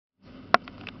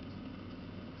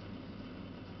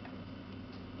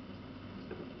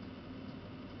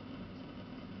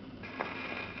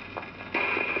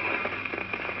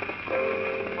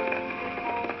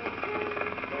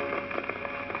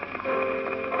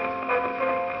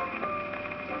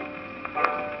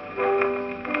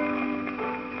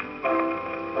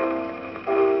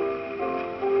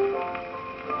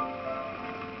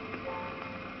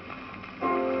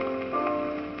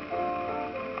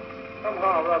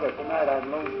that tonight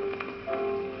I'm lonesome.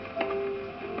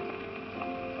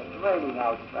 It's raining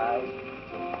outside.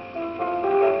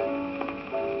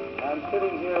 I'm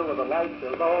sitting here with the lights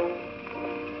are low,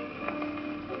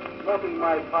 smoking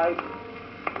my pipe,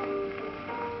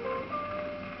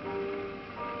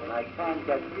 and I can't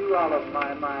get you out of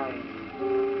my mind.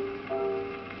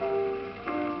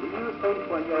 Do you think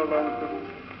when you're lonesome?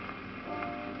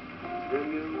 Do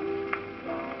you?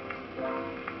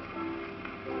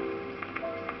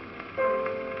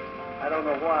 I don't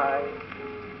know why,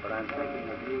 but I'm thinking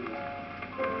of you.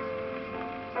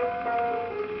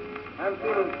 I'm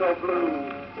feeling so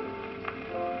blue.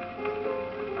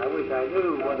 I wish I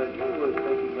knew whether you were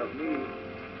thinking of me,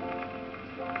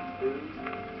 too.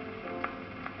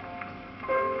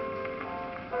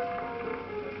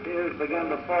 The tears begin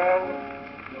to fall.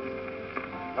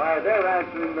 Why, they're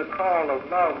answering the call of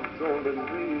love's golden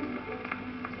dream.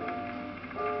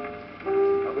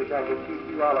 I wish I could keep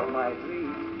you out of my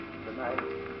dreams tonight.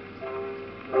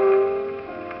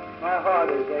 My heart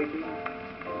is aching.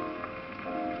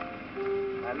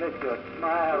 I miss your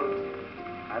smile.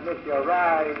 I miss your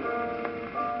eyes.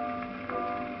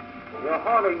 You're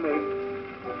haunting me.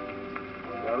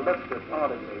 Your lips are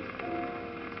taunting me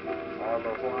all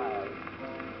the while.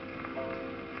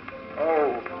 Oh,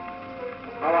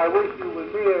 how I wish you were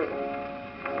near.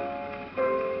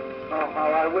 Oh, how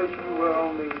I wish you were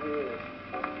only here.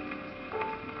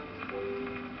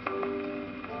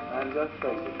 I'm just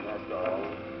thinking, that's all.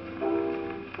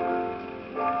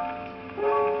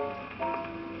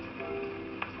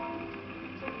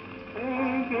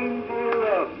 Thinking, dear,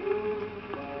 of you,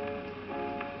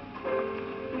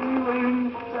 feeling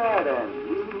sad and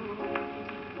blue,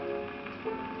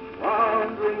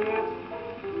 wondering if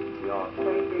you're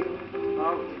thinking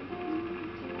of me.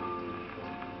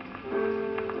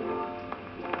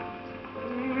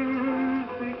 Tears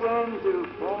begin to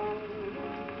fall,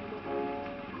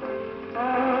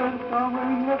 and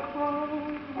coming the call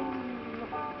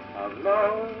of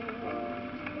love,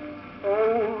 oh,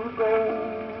 golden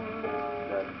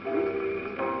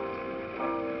dream.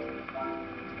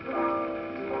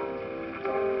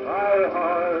 My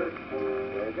heart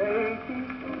is aching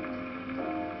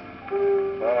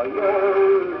for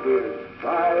your dear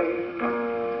smile,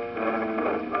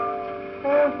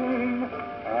 haunting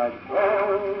and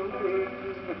haunting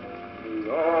me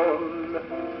all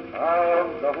of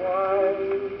the while.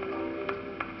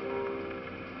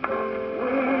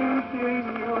 Wishing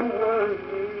you were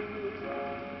here,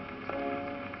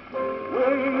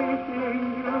 wishing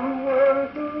you were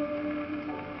here.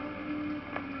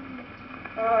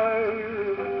 I'm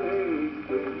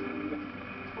thinking,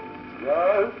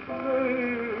 just thinking.